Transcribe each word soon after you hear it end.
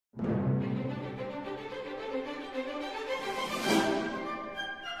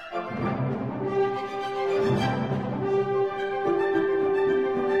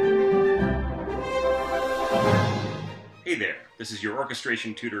Hey there, this is your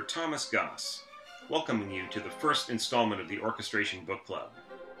orchestration tutor Thomas Goss, welcoming you to the first installment of the Orchestration Book Club.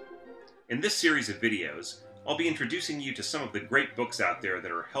 In this series of videos, I'll be introducing you to some of the great books out there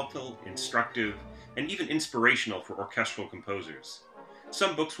that are helpful, instructive, and even inspirational for orchestral composers.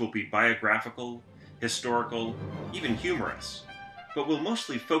 Some books will be biographical, historical, even humorous, but we'll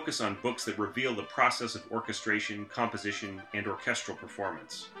mostly focus on books that reveal the process of orchestration, composition, and orchestral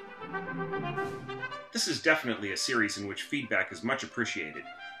performance. This is definitely a series in which feedback is much appreciated,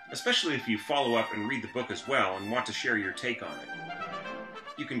 especially if you follow up and read the book as well and want to share your take on it.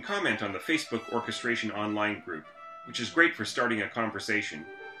 You can comment on the Facebook Orchestration Online group, which is great for starting a conversation,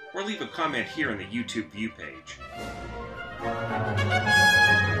 or leave a comment here on the YouTube view page.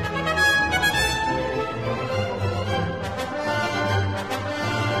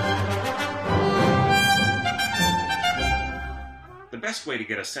 The best way to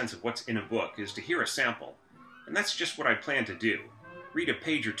get a sense of what's in a book is to hear a sample, and that's just what I plan to do. Read a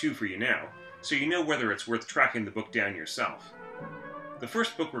page or two for you now, so you know whether it's worth tracking the book down yourself. The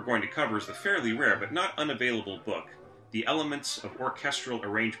first book we're going to cover is the fairly rare but not unavailable book, The Elements of Orchestral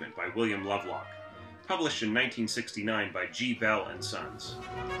Arrangement by William Lovelock, published in 1969 by G. Bell and Sons.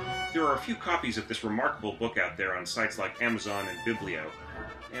 There are a few copies of this remarkable book out there on sites like Amazon and Biblio,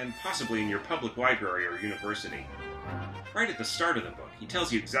 and possibly in your public library or university. Right at the start of the book, he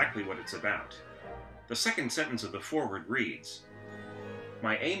tells you exactly what it's about. The second sentence of the foreword reads,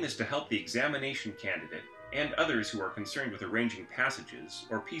 "My aim is to help the examination candidate and others who are concerned with arranging passages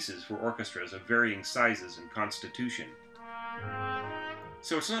or pieces for orchestras of varying sizes and constitution."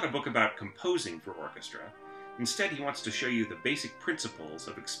 So it's not a book about composing for orchestra. Instead, he wants to show you the basic principles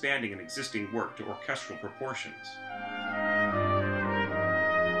of expanding an existing work to orchestral proportions.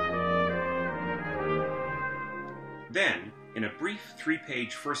 Then, in a brief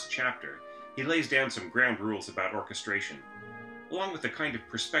 3-page first chapter, he lays down some ground rules about orchestration, along with the kind of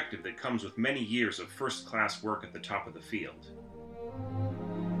perspective that comes with many years of first-class work at the top of the field.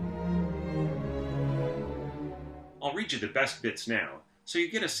 I'll read you the best bits now, so you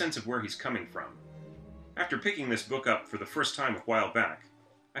get a sense of where he's coming from. After picking this book up for the first time a while back,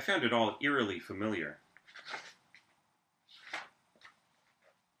 I found it all eerily familiar.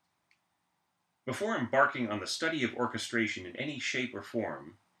 Before embarking on the study of orchestration in any shape or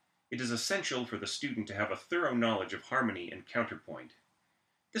form, it is essential for the student to have a thorough knowledge of harmony and counterpoint.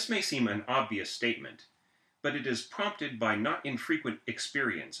 This may seem an obvious statement, but it is prompted by not infrequent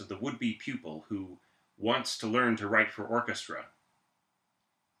experience of the would-be pupil who wants to learn to write for orchestra.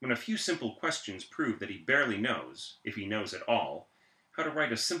 When a few simple questions prove that he barely knows, if he knows at all, how to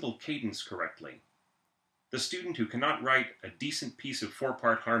write a simple cadence correctly, the student who cannot write a decent piece of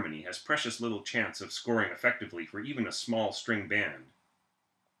 4-part harmony has precious little chance of scoring effectively for even a small string band.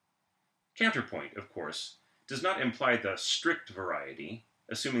 Counterpoint, of course, does not imply the strict variety,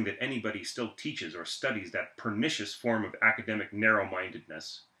 assuming that anybody still teaches or studies that pernicious form of academic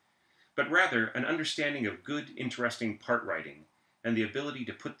narrow-mindedness, but rather an understanding of good, interesting part writing, and the ability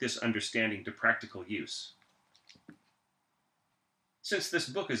to put this understanding to practical use. Since this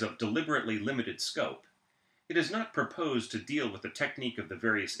book is of deliberately limited scope, it is not proposed to deal with the technique of the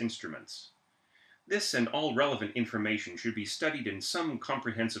various instruments. This and all relevant information should be studied in some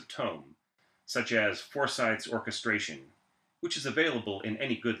comprehensive tome, such as Forsyth's Orchestration, which is available in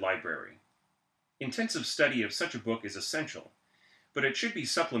any good library. Intensive study of such a book is essential, but it should be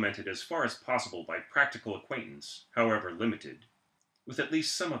supplemented as far as possible by practical acquaintance, however limited, with at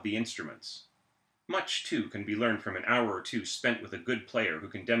least some of the instruments. Much, too, can be learned from an hour or two spent with a good player who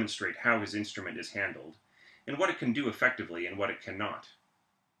can demonstrate how his instrument is handled, and what it can do effectively and what it cannot.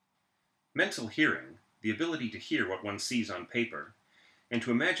 Mental hearing, the ability to hear what one sees on paper, and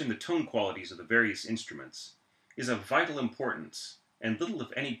to imagine the tone qualities of the various instruments, is of vital importance, and little if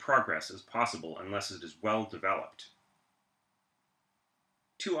any progress is possible unless it is well developed.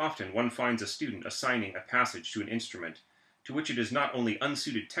 Too often one finds a student assigning a passage to an instrument to which it is not only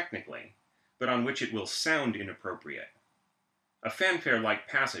unsuited technically, but on which it will sound inappropriate. A fanfare-like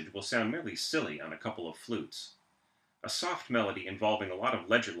passage will sound merely silly on a couple of flutes. A soft melody involving a lot of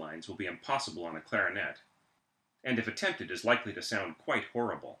ledger lines will be impossible on a clarinet, and if attempted is likely to sound quite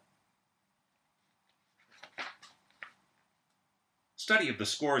horrible. Study of the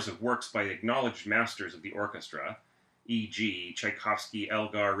scores of works by acknowledged masters of the orchestra, e.g. Tchaikovsky,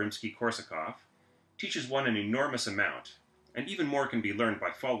 Elgar, Rimsky-Korsakov, teaches one an enormous amount, and even more can be learned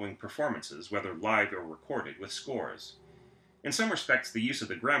by following performances, whether live or recorded, with scores. In some respects, the use of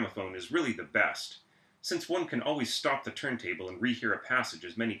the gramophone is really the best, since one can always stop the turntable and rehear a passage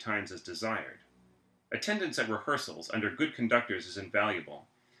as many times as desired. Attendance at rehearsals under good conductors is invaluable,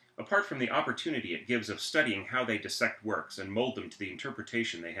 apart from the opportunity it gives of studying how they dissect works and mold them to the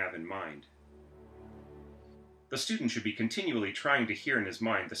interpretation they have in mind. The student should be continually trying to hear in his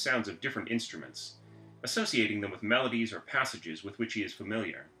mind the sounds of different instruments, associating them with melodies or passages with which he is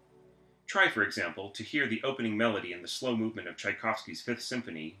familiar. Try, for example, to hear the opening melody in the slow movement of Tchaikovsky's Fifth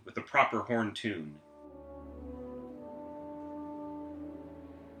Symphony with the proper horn tune.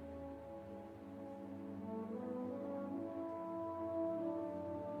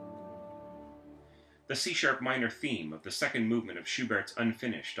 The C-sharp minor theme of the second movement of Schubert's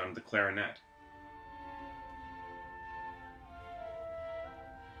Unfinished on the clarinet.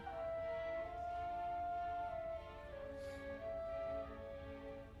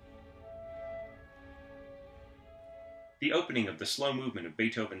 The opening of the slow movement of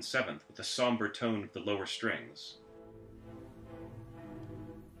Beethoven's Seventh with the somber tone of the lower strings.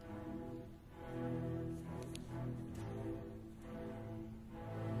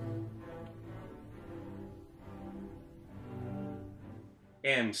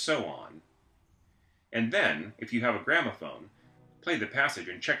 And so on. And then, if you have a gramophone, play the passage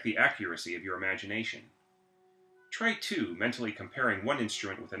and check the accuracy of your imagination. Try, too, mentally comparing one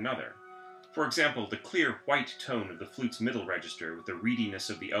instrument with another. For example, the clear white tone of the flute's middle register with the reediness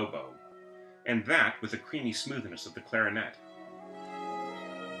of the oboe, and that with the creamy smoothness of the clarinet.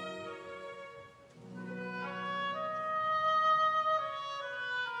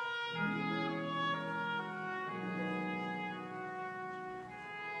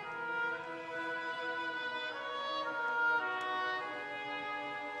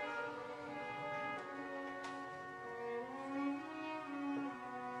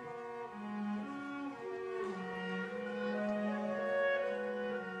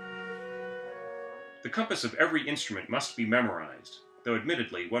 The compass of every instrument must be memorized, though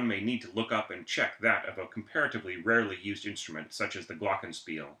admittedly one may need to look up and check that of a comparatively rarely used instrument such as the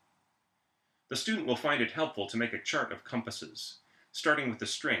glockenspiel. The student will find it helpful to make a chart of compasses, starting with the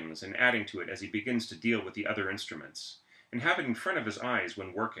strings and adding to it as he begins to deal with the other instruments, and have it in front of his eyes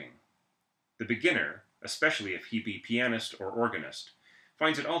when working. The beginner, especially if he be pianist or organist,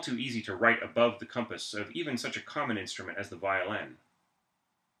 finds it all too easy to write above the compass of even such a common instrument as the violin.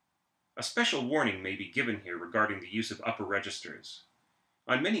 A special warning may be given here regarding the use of upper registers.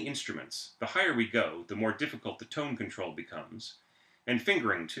 On many instruments, the higher we go, the more difficult the tone control becomes, and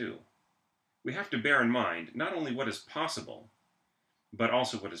fingering too. We have to bear in mind not only what is possible, but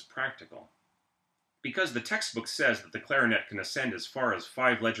also what is practical. Because the textbook says that the clarinet can ascend as far as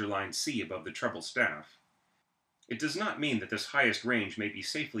 5 ledger line C above the treble staff, it does not mean that this highest range may be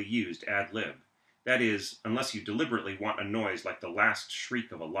safely used ad lib. That is, unless you deliberately want a noise like the last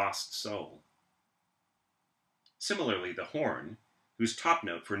shriek of a lost soul. Similarly, the horn, whose top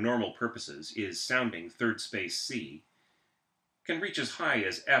note for normal purposes is sounding third space C, can reach as high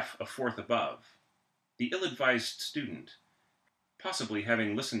as F a fourth above. The ill-advised student, possibly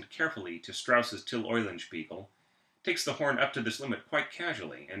having listened carefully to Strauss's Till Eulenspiegel, takes the horn up to this limit quite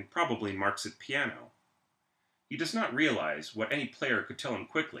casually and probably marks it piano. He does not realize what any player could tell him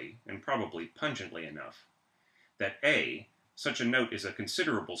quickly, and probably pungently enough, that A, such a note is a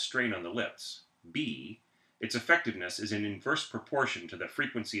considerable strain on the lips, B, its effectiveness is in inverse proportion to the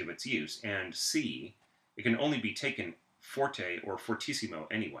frequency of its use, and C, it can only be taken forte or fortissimo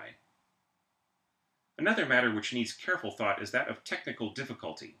anyway. Another matter which needs careful thought is that of technical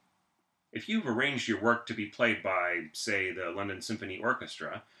difficulty. If you've arranged your work to be played by, say, the London Symphony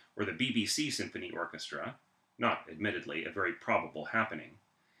Orchestra, or the BBC Symphony Orchestra, not, admittedly, a very probable happening,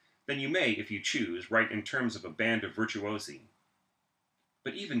 then you may, if you choose, write in terms of a band of virtuosi.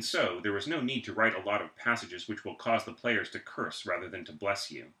 But even so, there is no need to write a lot of passages which will cause the players to curse rather than to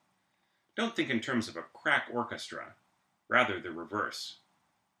bless you. Don't think in terms of a crack orchestra, rather the reverse.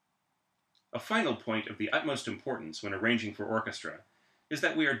 A final point of the utmost importance when arranging for orchestra is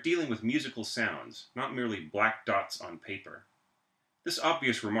that we are dealing with musical sounds, not merely black dots on paper. This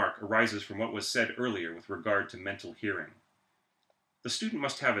obvious remark arises from what was said earlier with regard to mental hearing. The student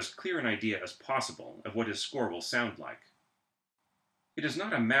must have as clear an idea as possible of what his score will sound like. It is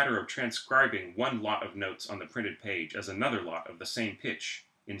not a matter of transcribing one lot of notes on the printed page as another lot of the same pitch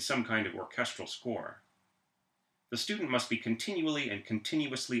in some kind of orchestral score. The student must be continually and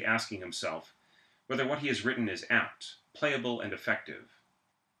continuously asking himself whether what he has written is apt, playable, and effective.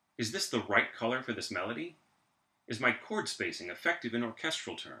 Is this the right color for this melody? Is my chord spacing effective in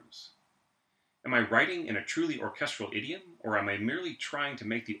orchestral terms? Am I writing in a truly orchestral idiom, or am I merely trying to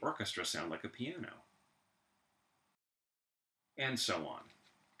make the orchestra sound like a piano? and so on.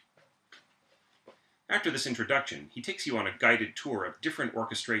 After this introduction, he takes you on a guided tour of different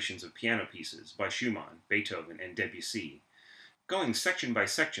orchestrations of piano pieces by Schumann, Beethoven, and Debussy, going section by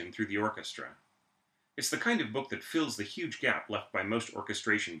section through the orchestra. It's the kind of book that fills the huge gap left by most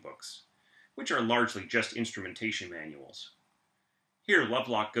orchestration books, which are largely just instrumentation manuals. Here,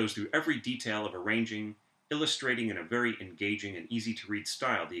 Lovelock goes through every detail of arranging, illustrating in a very engaging and easy-to-read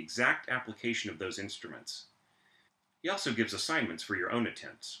style the exact application of those instruments. He also gives assignments for your own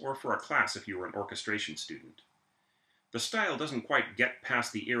attempts, or for a class if you were an orchestration student. The style doesn't quite get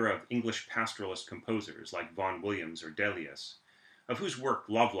past the era of English pastoralist composers like Vaughan Williams or Delius, of whose work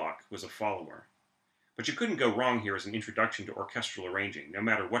Lovelock was a follower. But you couldn't go wrong here as an introduction to orchestral arranging, no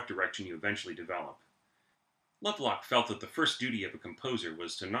matter what direction you eventually develop. Lovelock felt that the first duty of a composer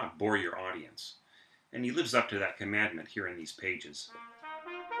was to not bore your audience, and he lives up to that commandment here in these pages.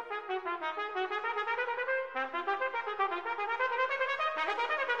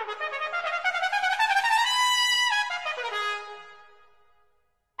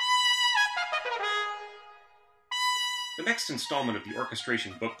 The next installment of the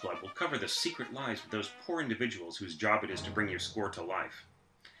Orchestration Book Club will cover the secret lives of those poor individuals whose job it is to bring your score to life.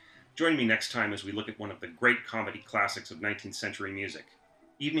 Join me next time as we look at one of the great comedy classics of 19th century music,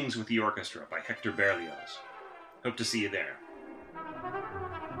 Evenings with the Orchestra by Hector Berlioz. Hope to see you there.